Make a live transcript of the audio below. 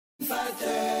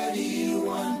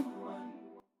531.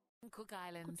 Cook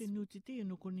Islands. Ko te nuti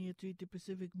no koni atu i te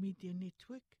Pacific Media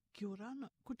Network, kia orana,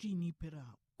 ko Jeannie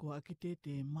Perau. Ko ake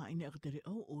te maine akatere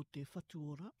au o te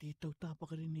whatuora, te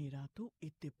tautapakare nei rātou,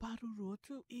 e te pāruru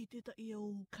atu, e te tai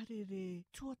au karere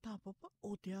tuatāpapa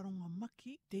o te aronga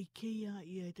maki, te keia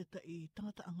ia e te tai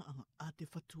tangata anga a te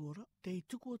whatuora, te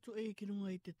tuku atu e ki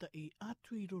runga i te tai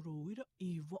atu i rorowira,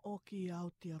 i waoki au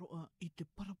te aroa i te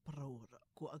paraparaora.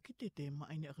 Ko ake te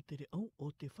maine akatere au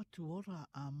o te whatuora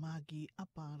a Magi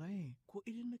Aparae, ko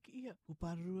irina ki ia, ko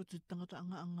pāruru atu tangata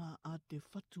anga a te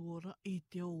whatuora i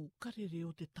te au karere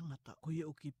o te tangata, ko ia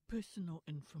o ki personal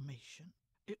information.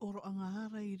 E oro anga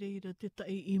hara i reira te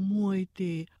tai i mua i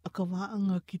te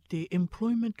akawaanga ki te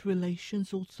Employment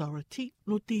Relations Authority,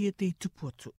 no te e te tupu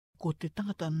atu. Ko te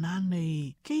tangata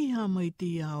nānei kei hama i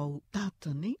te au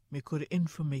tātani, me kore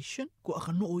information, ko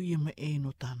aka noo ia me e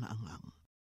no tāna anganga.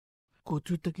 Ko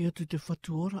tūtake atu te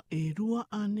whatuora e rua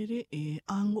anere e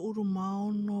anga uru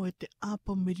maono e te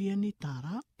apa miriani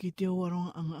tāra ki te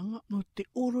awaronga anga no te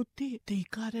oro te i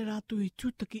kāre rātu i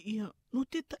tūtake ia no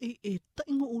te tai e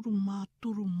tainga uru mā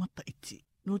turu mata iti.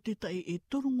 No te tai e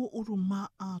torungo uru mā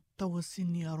a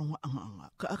tawasini aronga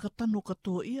anga. Ka aka tano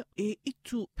katoa ia e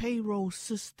itu payroll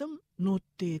system no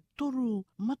te toru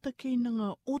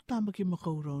matakeinanga o Tāmaki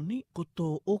Makaurau ko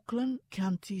tō Auckland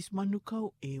Counties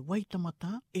Manukau e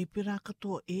Waitamata e pera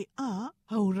katoa e a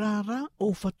haurara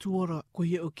o whatuora ko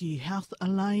ia o ki Health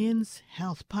Alliance,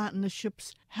 Health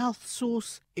Partnerships, Health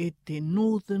Source e te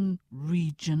Northern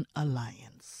Region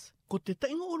Alliance. Ko te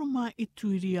tainga oro mā i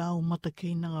tuiri au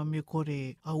matakeinanga me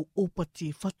kore au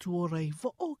opati whatuora i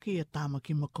wao ke a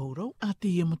Tāmaki Makaurau, a te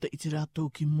ia mata i te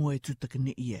rātou ki mua e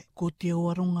tūtakane ia. Ko te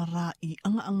awaronga rā i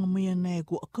anga mea nei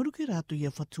ko akaruke rātou i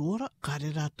a whatuora,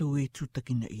 kare rātou e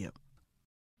tūtakane ia.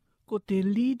 Ko te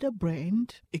Leader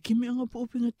brand, e kimi anga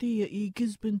pōpinga te ia i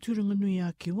Gisborne Turanganui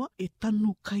a Kewa, e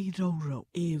tanu kai raurau.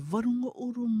 E varunga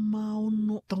uru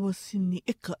maono tawasini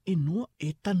eka enua,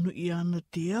 e tanu i ana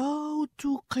te au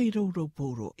tū kai raurau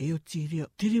pōro. E o tiria,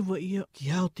 te rewa ia ki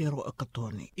au te aroa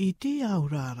katoane. I te au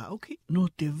rāra, no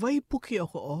te vaipuki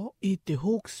o, i te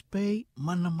Hawke's Bay,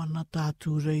 mana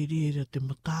tātū reiriera te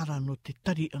matara no te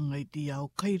tari anga i te au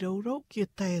kai raurau, ki a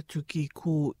tai atu ki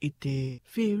ko i te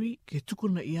ferry, ke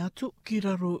tukuna i atu, ki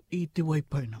raro i te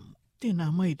waipaunamu. Tēnā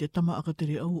mai te tama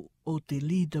akatere au o te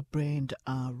Leader brand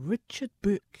a Richard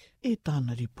Burke e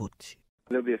tāna ripoti.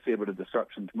 There'll be a fair bit of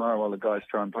disruption tomorrow while the guys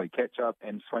try and play catch-up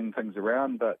and swing things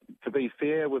around, but to be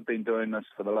fair, we've been doing this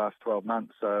for the last 12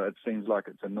 months, so it seems like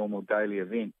it's a normal daily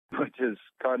event, which is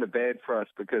kind of bad for us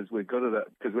because we're good at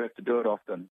it, because we have to do it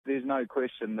often. There's no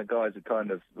question the guys are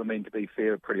kind of, I mean, to be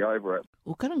fair, pretty over it.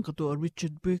 O karangatoa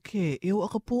Richard Burke e o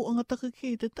akapō angataka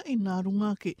ke te tai nā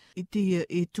runga ke i te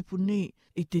e tupu nei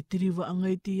i te tiriwa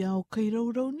anga i te ao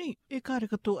kairaurau nei. E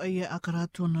kāre katoa ia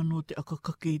akarātuana no te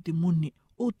akakake i te moni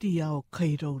o te ao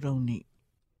kairaurau nei.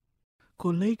 Ko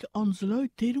Lake Onslow,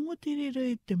 te runga te rera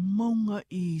i te maunga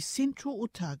i Central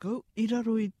Otago, i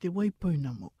raro i te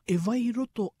Waipounamu. E vai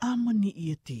roto amani i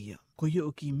a tia, ko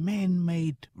ia ki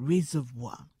man-made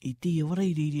reservoir. I tia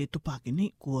warairiri e topake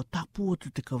nei, ko tapu atu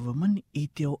te kawamani, i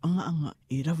te au anga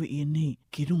i rawa i nei,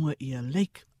 ki runga i a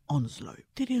Lake Onslow.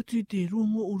 Tere atu te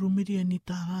runga o rumiria ni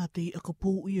tā rāte i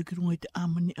akapō ia ki runga i te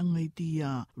amani anga i te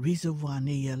reservoir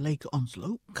nei a Lake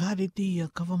Onslow. Kāre te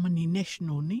Kawamani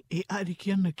National ni e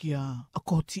ariki ana ki a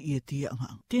koti i a te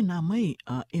anga. Tēnā mai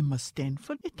a Emma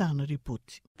Stanford e tāna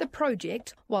ripoti. The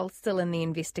project, while still in the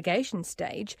investigation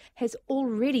stage, has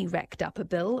already racked up a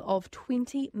bill of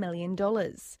 $20 million.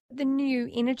 The new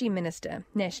Energy Minister,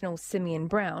 National Simeon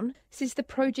Brown, says the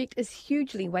project is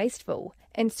hugely wasteful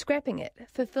and scrapping it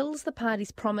fulfills the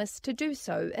party's promise to do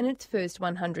so in its first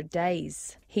 100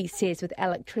 days. He says with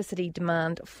electricity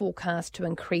demand forecast to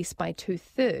increase by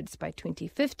 2/3 by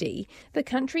 2050, the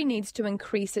country needs to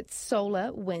increase its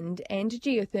solar, wind and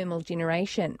geothermal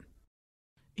generation.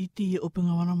 I tia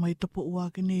openga wana mai tapo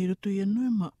uake nei roto i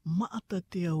anuema, maata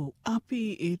te au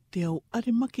api e te au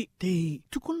arimaki te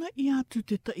tukuna i atu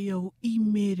te tai au I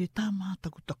mere tā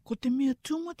mātakuta. Ko te mea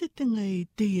tūmate tenga i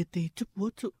te e te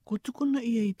tupu atu, ko tukuna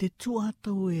ia I te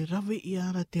tuatau e rawe I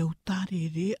ara te au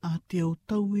tārere a te au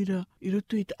tauira I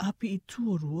roto I te api I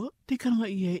tuarua, te karanga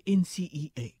ia e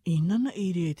NCEA. I nana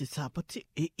e rea te sāpati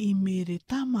e I mere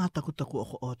tā mātakuta ko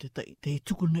o te tai. Te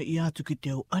tukuna I atu ki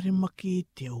te au arimaki,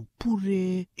 te au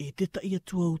pure, e te tai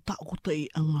atu au taokota I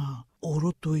anga o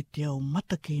roto I te au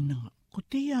matakeinanga. Ko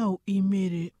te au I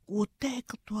mere o te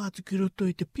katoa atu ki roto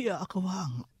I te pia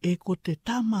akawanga. E ko te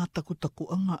tāmātaku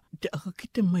anga te aka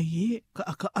kite mai e ka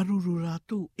aka aruru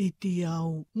rātou e te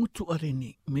au mutu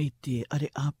arene. Me te are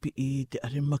api e, te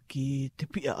are maki, te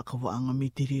pia akawanga me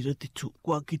te rira te tū.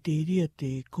 Kua ki te ria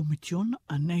te komitiona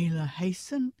a Neila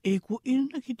Hasten e ko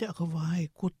irina ki te akawai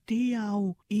ko te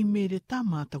au I mere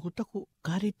tāmātaku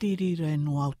kare te rira e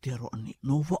no Aotearoa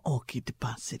no wa o ki te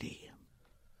pāserea.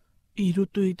 I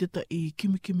roto I te ta I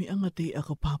kimikimi anga te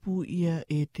aka pāpū ia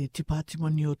e te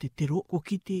tipātimani o te tero. Ko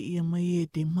kite ia mai e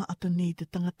te maata nei te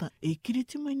tangata e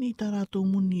kiriti mai nei tā rātou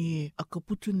muni e aka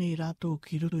putu nei rātou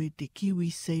ki roto I te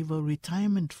Kiwi Saver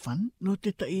Retirement Fund. No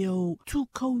te ta I au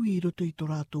tūkau I roto I tō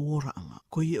rātou oraanga.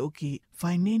 Ko ia o ki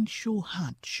financial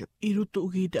hardship. I roto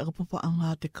uki te aka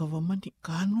papaanga te kawamani.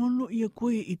 Ka anono ia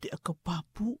koe I te aka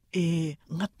pāpū e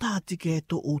ngatātike e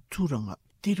tō o tūranga.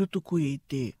 Te roto koe I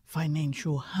te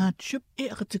financial hardship e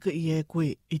akatika ia e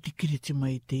koe I te kiriti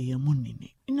mai te ia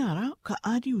munini. Inara, ka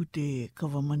ariu te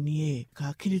kawamani e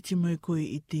ka kiriti mai koe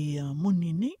I te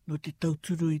munini no te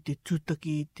tauturu I te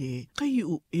tūtaki I te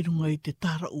kaiu I runga I te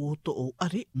tāra o oto o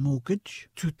are, mortgage,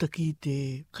 tūtaki I te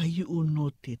kaiu no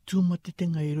te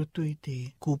tūmatetenga I roto I te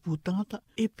kōpūtangata,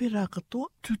 e pera katoa,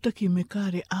 tūtaki me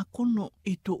kāre ākono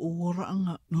I tō o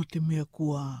oraanga no te mea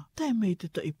kua tae mei te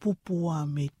tai popoa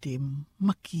me te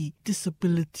maki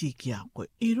disability ki a koe.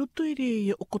 I roto I rea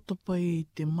ia okotapai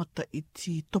te mata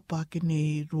iti topake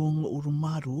nei ruanga uru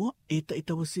marua, e ta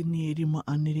itawasini e rima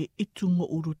anere I tunga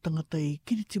uru tangata I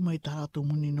kiriti mai tā rātou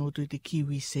muni no te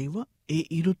Kiwi Saver, e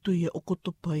I roto ia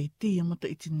okotapai te mata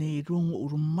iti nei ruanga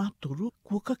uru mātoru,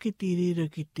 kua kake te reira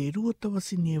ki te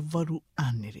ruatawasini e varu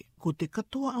anere. Ko te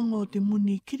katoa anga o te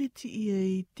muni kiriti ia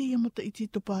I te mata iti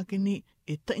topake nei,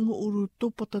 e taingo uru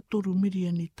tōpata toru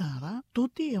miriani tāra, tō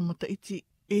te mata iti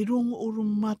e rongo uru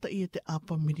mata ia te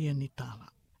apa miriani tāra.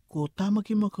 Ko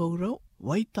Tāmaki Makaurau,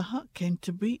 Waitaha,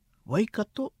 Canterbury,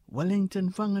 Waikato, Wellington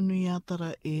whanganui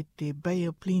atara e te Bay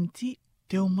of Plenty,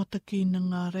 te o mata ki na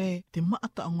ngā re, te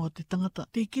maata anga o te tangata,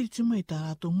 te kiriti mai tā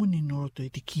rātou muni no roto I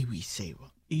te Kiwi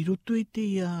Saver. I roto I te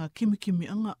kimikimi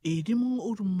anga e rimonga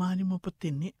uru mārima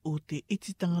patene o te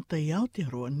iti tangata I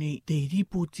Aotearoa nei te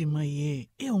ripoti mai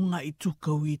e o ngā I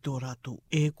tūkau I tō rātou.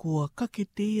 E kua kake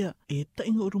te ia e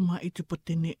tainga uru mā I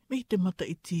putene me te mata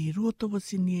I te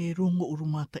ruatawasini e rongo uru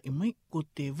mata I mai ko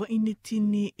te waine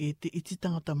tini e te iti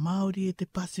tangata Maori e te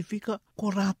Pasifika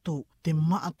ko rātou te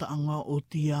maata anga o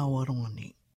te awaronga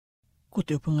nei. Ko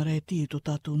te upangara e ti I tō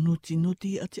tātou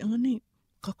nuti ati anga nei.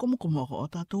 Ka komokomo o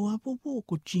tātou apopo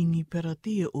ko Jeannie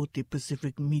Peratia o te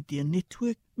Pacific Media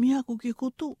Network. Mi ako ke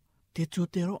koto, te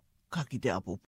tōtero, ka ki te apopo.